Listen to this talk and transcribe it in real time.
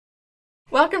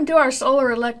Welcome to our solar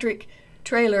electric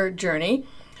trailer journey.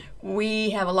 We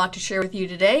have a lot to share with you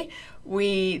today.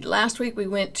 Last week we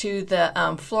went to the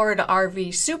Florida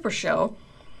RV Supershow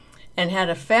and had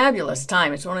a fabulous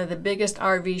time. It's one of the biggest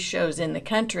RV shows in the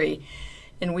country,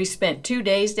 and we spent 2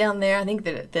 days down there. I think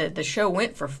the show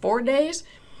went for 4 days,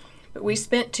 but we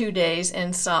spent 2 days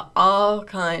and saw all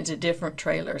kinds of different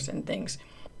trailers and things.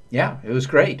 Yeah, it was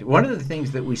great. One of the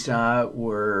things that we saw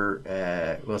were,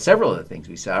 several of the things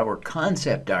we saw were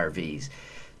concept RVs,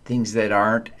 things that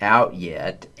aren't out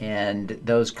yet. And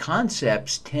those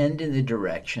concepts tend in the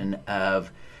direction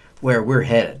of where we're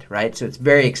headed, right? So it's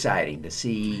very exciting to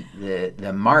see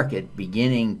the market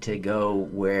beginning to go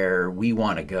where we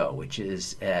want to go, which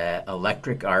is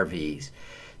electric RVs.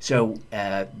 So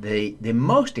the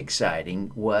most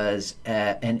exciting was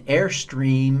an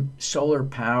Airstream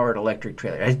solar-powered electric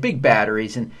trailer. It has big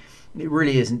batteries, and it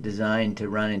really isn't designed to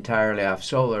run entirely off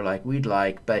solar like we'd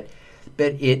like, but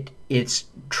it's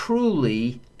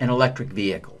truly an electric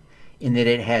vehicle in that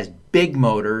it has big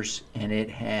motors and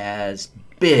it has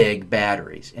big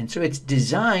batteries. And so it's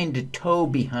designed to tow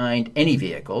behind any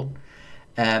vehicle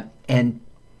and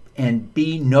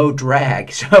be no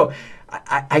drag. So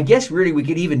I guess really we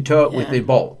could even tow it with the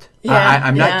Bolt.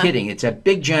 I'm not kidding. It's a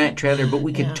big giant trailer, but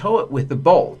we could tow it with the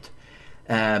Bolt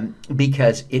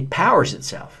because it powers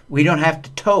itself. We don't have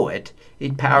to tow it.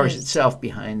 It powers itself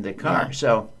behind the car. Yeah.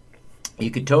 So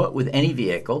you could tow it with any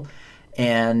vehicle,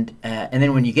 and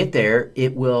then when you get there,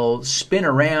 it will spin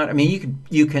around. I mean,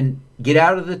 you can get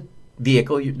out of the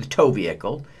vehicle, the tow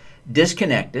vehicle,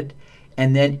 disconnect it,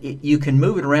 and then you can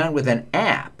move it around with an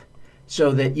app,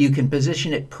 so that you can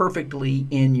position it perfectly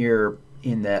in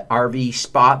the RV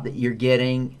spot that you're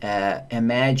getting.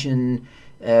 Imagine,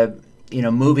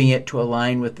 moving it to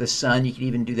align with the sun. You can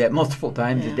even do that multiple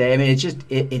times a day. I mean,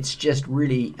 it's just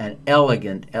really an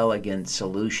elegant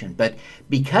solution. But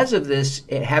because of this,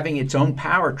 having its own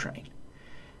powertrain,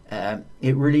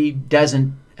 it really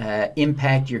doesn't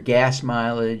impact your gas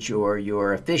mileage or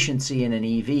your efficiency in an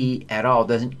EV at all. It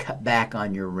doesn't cut back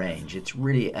on your range. It's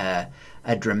really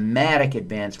a dramatic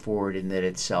advance forward in that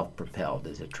it's self-propelled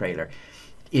as a trailer.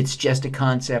 It's just a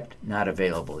concept, not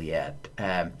available yet.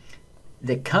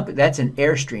 That's an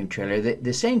Airstream trailer.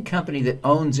 The same company that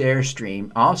owns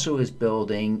Airstream also is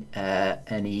building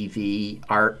an eRV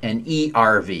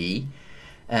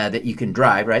that you can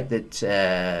drive, right? That's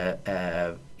like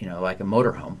a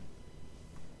motorhome.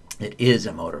 It is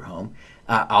a motorhome.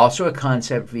 Also a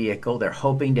concept vehicle. They're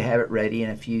hoping to have it ready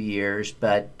in a few years,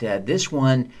 but this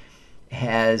one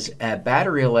has a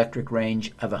battery electric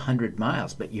range of 100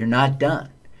 miles, but you're not done.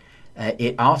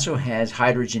 It also has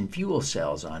hydrogen fuel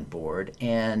cells on board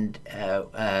and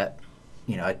a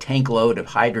tank load of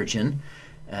hydrogen.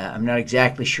 I'm not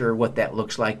exactly sure what that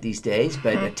looks like these days,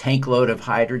 but a tank load of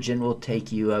hydrogen will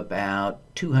take you about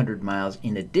 200 miles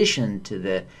in addition to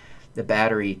the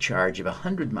battery charge of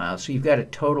 100 miles. So you've got a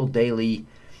total daily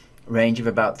range of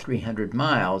about 300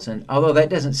 miles. And although that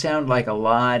doesn't sound like a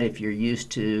lot if you're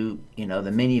used to, the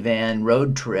minivan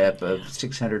road trip of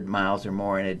 600 miles or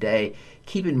more in a day,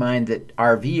 keep in mind that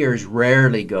RVers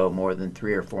rarely go more than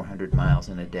 300 or 400 miles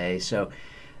in a day. So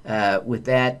with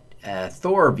that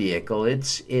Thor vehicle,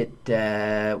 it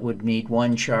would need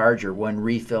one charge or one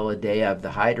refill a day of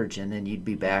the hydrogen, and you'd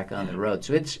be back on the road.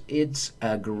 So it's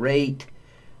a great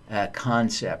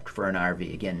concept for an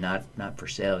RV. Again, not for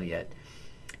sale yet.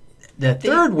 The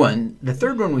third one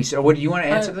we saw. What do you want to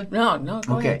answer? No.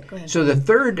 Go ahead. So the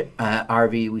third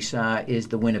RV we saw is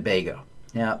the Winnebago.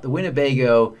 Now the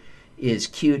Winnebago is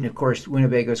cute, and of course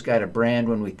Winnebago's got a brand.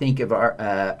 When we think of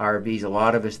RVs, a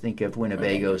lot of us think of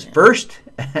Winnebagos first.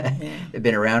 They've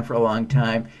been around for a long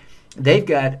time. They've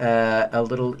got a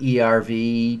little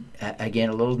eRV, again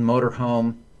a little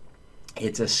motorhome.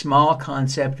 It's a small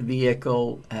concept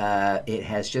vehicle. It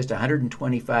has just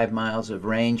 125 miles of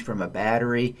range from a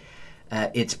battery.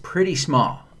 It's pretty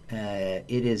small.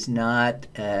 It is not,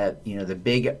 the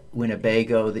big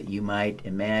Winnebago that you might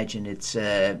imagine. It's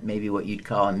maybe what you'd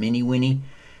call a mini Winnie,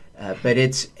 but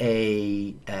it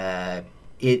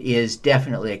is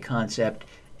definitely a concept.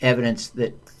 Evidence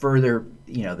that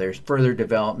there's further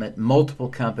development. Multiple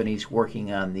companies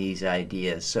working on these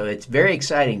ideas. So it's very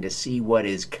exciting to see what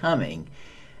is coming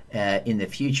in the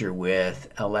future with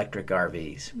electric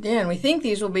RVs. Yeah, and we think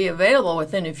these will be available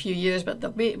within a few years, but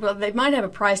they might have a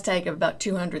price tag of about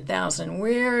 $200,000.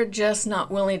 We're just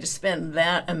not willing to spend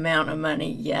that amount of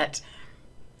money yet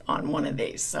on one of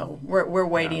these, so we're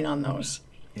waiting on those.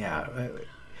 Yeah.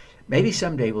 Maybe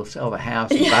someday we'll sell the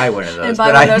house and buy one of those. And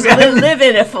buy one of those and live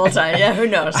in it full time. Yeah, who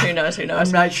knows?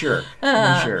 I'm not sure.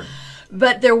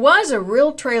 But there was a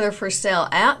real trailer for sale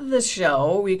at the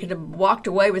show. We could have walked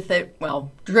away with it,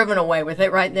 well, driven away with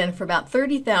it right then for about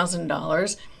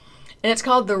 $30,000. And it's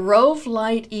called the Rove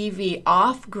Light EV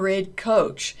Off-Grid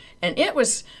Coach. And it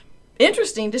was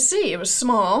interesting to see. It was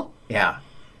small. Yeah.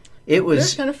 It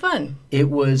was kind of fun. It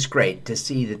was great to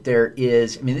see that there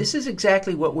is, I mean, this is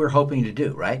exactly what we're hoping to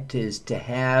do, right? Is to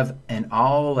have an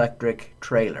all-electric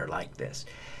trailer like this.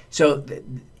 So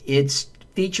its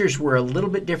features were a little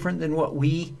bit different than what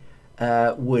we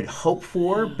would hope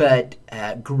for, but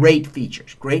great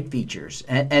features.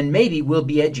 And maybe we'll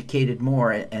be educated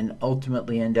more and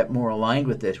ultimately end up more aligned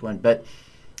with this one. But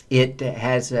it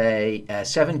has a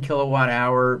 7 kilowatt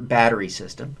hour battery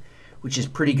system, which is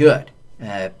pretty good.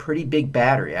 Pretty big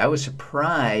battery. I was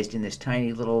surprised in this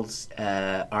tiny little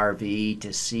RV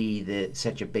to see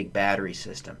such a big battery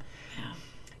system. Yeah.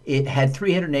 It had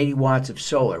 380 watts of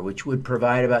solar, which would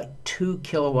provide about 2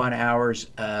 kilowatt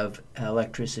hours of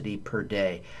electricity per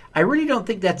day. I really don't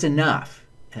think that's enough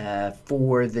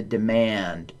for the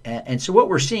demand. And so what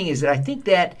we're seeing is that I think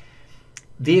that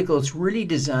vehicle is really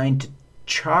designed to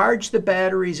charge the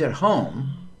batteries at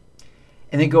home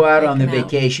and then go out on the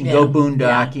vacation, go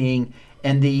boondocking.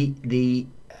 And the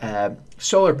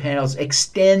solar panels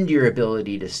extend your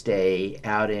ability to stay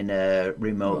out in a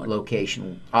remote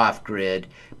location off-grid,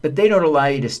 but they don't allow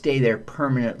you to stay there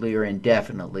permanently or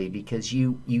indefinitely because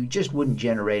you just wouldn't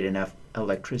generate enough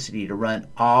electricity to run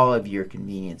all of your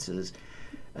conveniences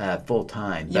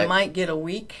full-time. You might get a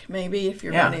week, maybe, if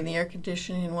you're running the air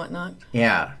conditioning and whatnot.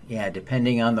 Yeah,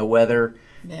 depending on the weather.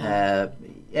 Yeah.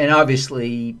 And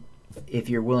obviously, if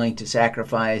you're willing to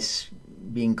sacrifice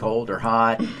being cold or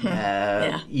hot,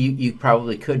 you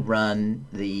probably could run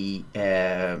the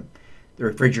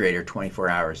refrigerator 24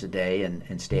 hours a day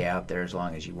and stay out there as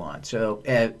long as you want. So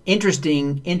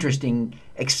interesting,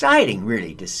 exciting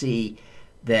really to see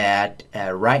that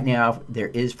right now there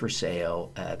is for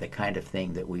sale the kind of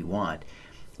thing that we want.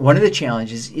 One of the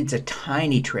challenges, it's a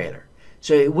tiny trailer.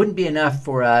 So it wouldn't be enough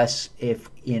for us if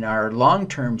in our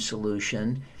long-term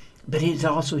solution, but it's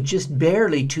also just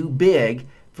barely too big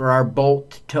for our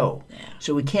bolt tow. Yeah.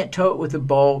 So we can't tow it with a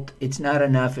bolt. It's not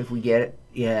enough if we get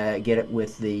it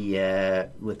with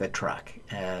the truck,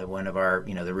 one of our,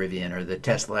 the Rivian or the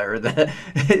Tesla or the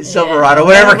Silverado,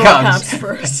 whatever comes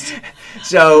first.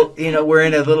 So we're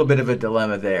in a little bit of a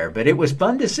dilemma there. But it was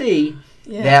fun to see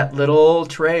that little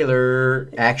trailer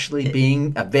actually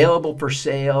being available for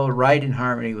sale, right in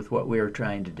harmony with what we were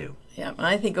trying to do. Yeah, and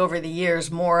I think over the years,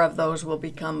 more of those will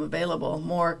become available.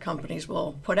 More companies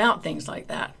will put out things like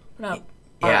that, put out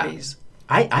RVs.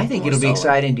 I think it'll be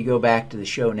exciting to go back to the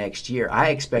show next year. I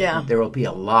expect that there will be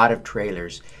a lot of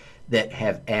trailers that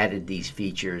have added these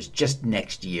features just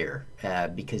next year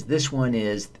because this one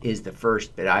is the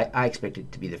first, but I expect it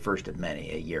to be the first of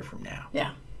many a year from now.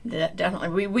 Yeah.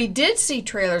 Definitely. We did see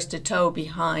trailers to tow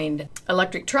behind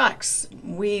electric trucks.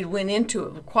 We went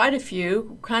into quite a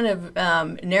few, kind of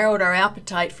narrowed our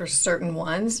appetite for certain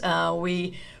ones.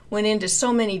 We went into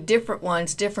so many different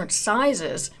ones, different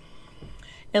sizes,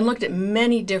 and looked at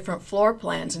many different floor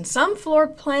plans. And some floor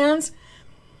plans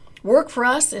work for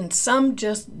us and some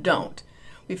just don't.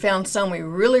 We found some we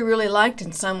really, really liked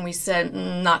and some we said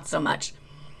not so much.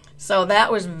 So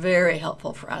that was very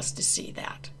helphoul for us to see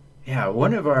that. Yeah,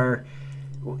 one of our,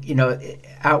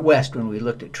 out west when we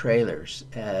looked at trailers,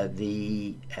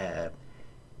 the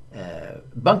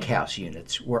bunkhouse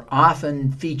units were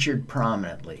often featured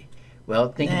prominently.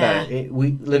 Well, think about it.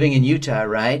 We living in Utah,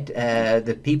 right?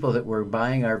 The people that were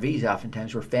buying RVs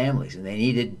oftentimes were families, and they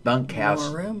needed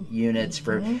bunkhouse units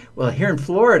for. Well, here in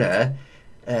Florida,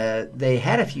 they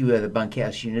had a few of the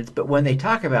bunkhouse units, but when they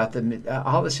talk about them,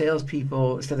 all the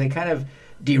salespeople, so they kind of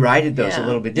derided those a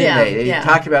little bit, didn't they? They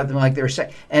talked about them like they were,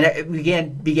 and I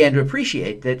began to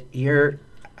appreciate that here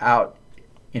out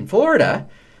in Florida,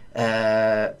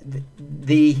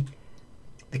 the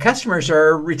customers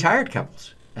are retired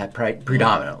couples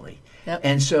predominantly. Yep.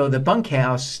 And so the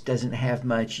bunkhouse doesn't have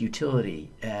much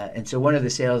utility. And so one of the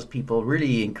salespeople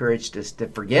really encouraged us to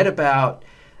forget about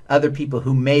other people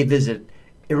who may visit,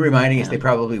 reminding us they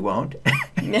probably won't,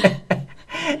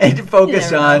 and to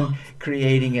focus on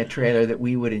creating a trailer that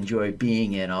we would enjoy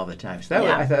being in all the time. So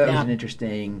I thought that was an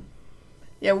interesting.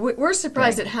 Yeah, we're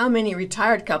surprised at how many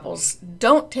retired couples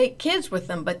don't take kids with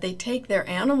them, but they take their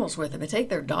animals with them. They take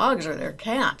their dogs or their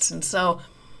cats, and so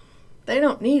they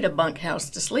don't need a bunkhouse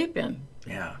to sleep in.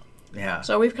 Yeah.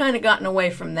 So we've kind of gotten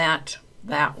away from that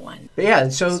one.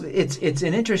 But so it's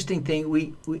an interesting thing.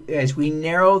 We as we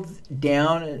narrowed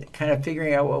down and kind of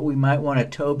figuring out what we might want to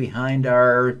tow behind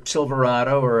our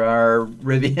Silverado or our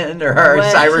Rivian or our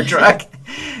Cybertruck,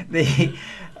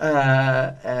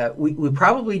 we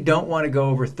probably don't want to go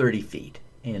over 30 feet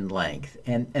in length.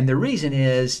 And the reason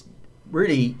is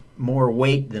really more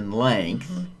weight than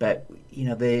length, but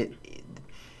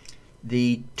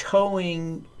the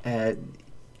towing,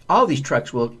 all these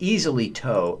trucks will easily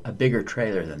tow a bigger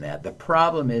trailer than that. The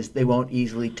problem is they won't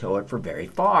easily tow it for very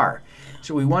far.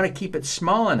 So we want to keep it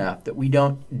small enough that we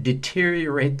don't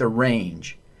deteriorate the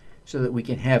range so that we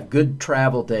can have good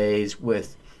travel days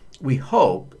with, we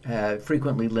hope,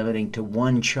 frequently limiting to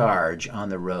one charge on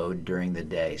the road during the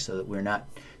day so that we're not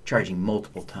charging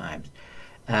multiple times.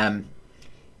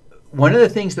 One of the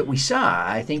things that we saw,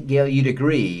 I think, Gail, you'd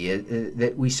agree,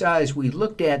 that we saw as we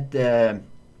looked at the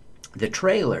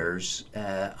trailers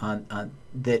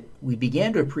that we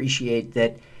began to appreciate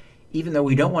that even though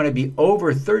we don't want to be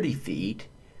over 30 feet,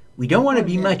 we don't want to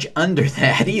be much under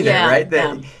that either, right?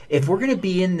 That if we're going to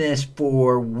be in this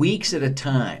for weeks at a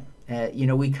time,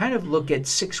 we kind of look at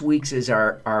 6 weeks as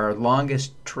our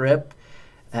longest trip.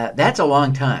 That's a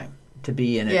long time to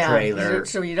be in a trailer.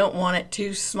 So you don't want it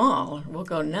too small. We'll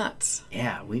go nuts.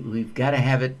 Yeah, we've got to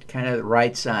have it kind of the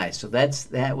right size. So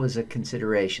that was a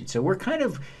consideration. So we're kind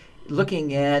of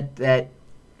looking at that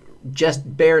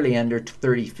just barely under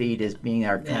 30 feet as being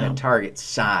our kind of target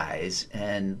size,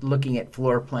 and looking at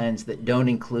floor plans that don't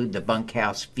include the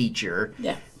bunkhouse feature.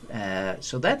 Yeah.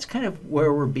 So that's kind of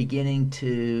where we're beginning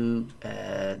to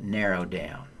narrow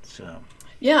down. So.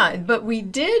 Yeah, but we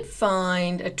did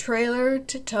find a trailer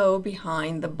to tow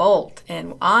behind the Bolt,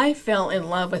 and I fell in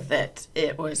love with it.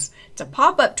 It's a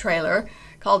pop-up trailer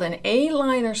called an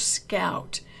A-Liner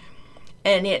Scout,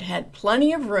 and it had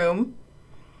plenty of room.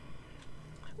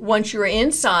 Once you were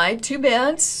inside, 2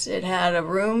 beds, it had a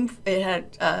room, it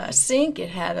had a sink, it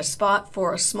had a spot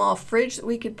for a small fridge that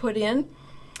we could put in.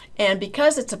 And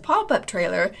because it's a pop-up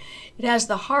trailer, it has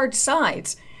the hard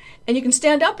sides, and you can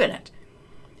stand up in it,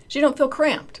 so you don't feel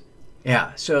cramped.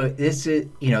 Yeah, so this is,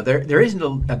 there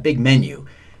isn't a big menu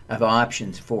of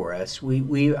options for us.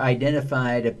 We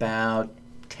identified about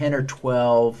 10 or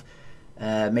 12,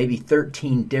 maybe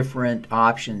 13 different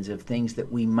options of things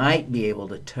that we might be able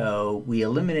to tow. We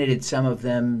eliminated some of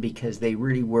them because they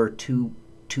really were too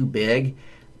big.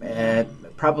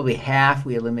 Probably half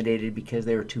we eliminated because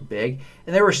they were too big.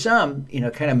 And there were some,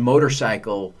 kind of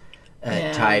motorcycle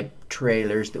type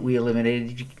trailers that we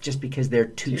eliminated just because they're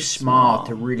too small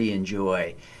to really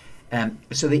enjoy.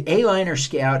 So the A-Liner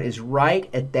Scout is right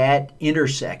at that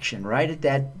intersection, right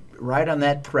on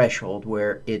that threshold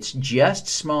where it's just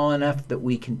small enough that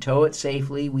we can tow it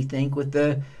safely. We think with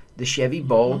the Chevy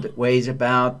Bolt, it weighs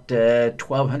about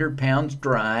 1,200 pounds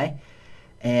dry,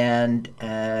 and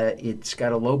it's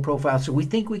got a low profile, so we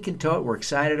think we can tow it. We're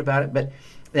excited about it, but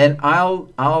then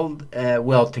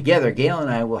together, Gail and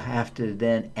I will have to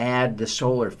then add the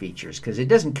solar features because it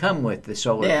doesn't come with the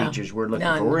solar features we're looking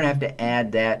for. We're going to have to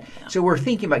add that. Yeah. So we're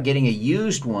thinking about getting a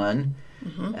used one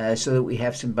so that we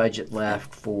have some budget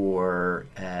left for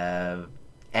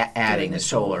adding the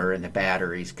solar and the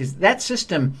batteries, because that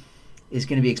system is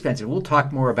going to be expensive. We'll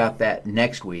talk more about that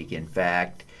next week, in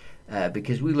fact,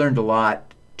 because we learned a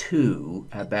lot, too,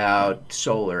 about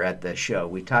solar at the show.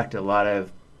 We talked to a lot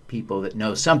of people that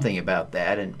know something about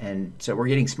that, and so we're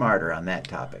getting smarter on that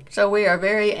topic. So we are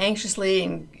very anxiously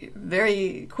and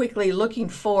very quickly looking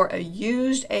for a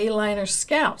used A-Liner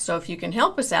Scout. So if you can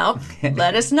help us out,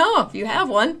 let us know if you have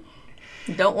one.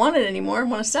 You don't want it anymore,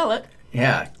 want to sell it.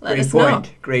 Yeah, great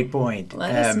point. Great point.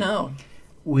 Let us know.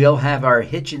 We'll have our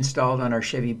hitch installed on our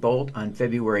Chevy Bolt on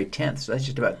February 10th, so that's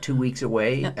just about 2 weeks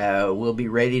away. Yep. We'll be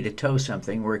ready to tow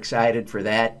something. We're excited for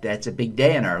that. That's a big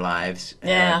day in our lives.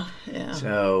 Yeah.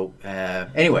 So,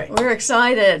 anyway. We're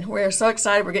excited. We're so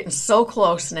excited. We're getting so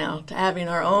close now to having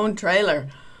our own trailer.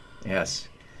 Yes.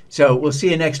 So, we'll see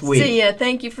you next week. See ya.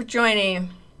 Thank you for joining.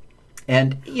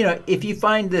 And, if you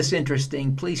find this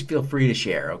interesting, please feel free to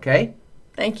share, okay?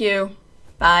 Thank you.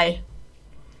 Bye.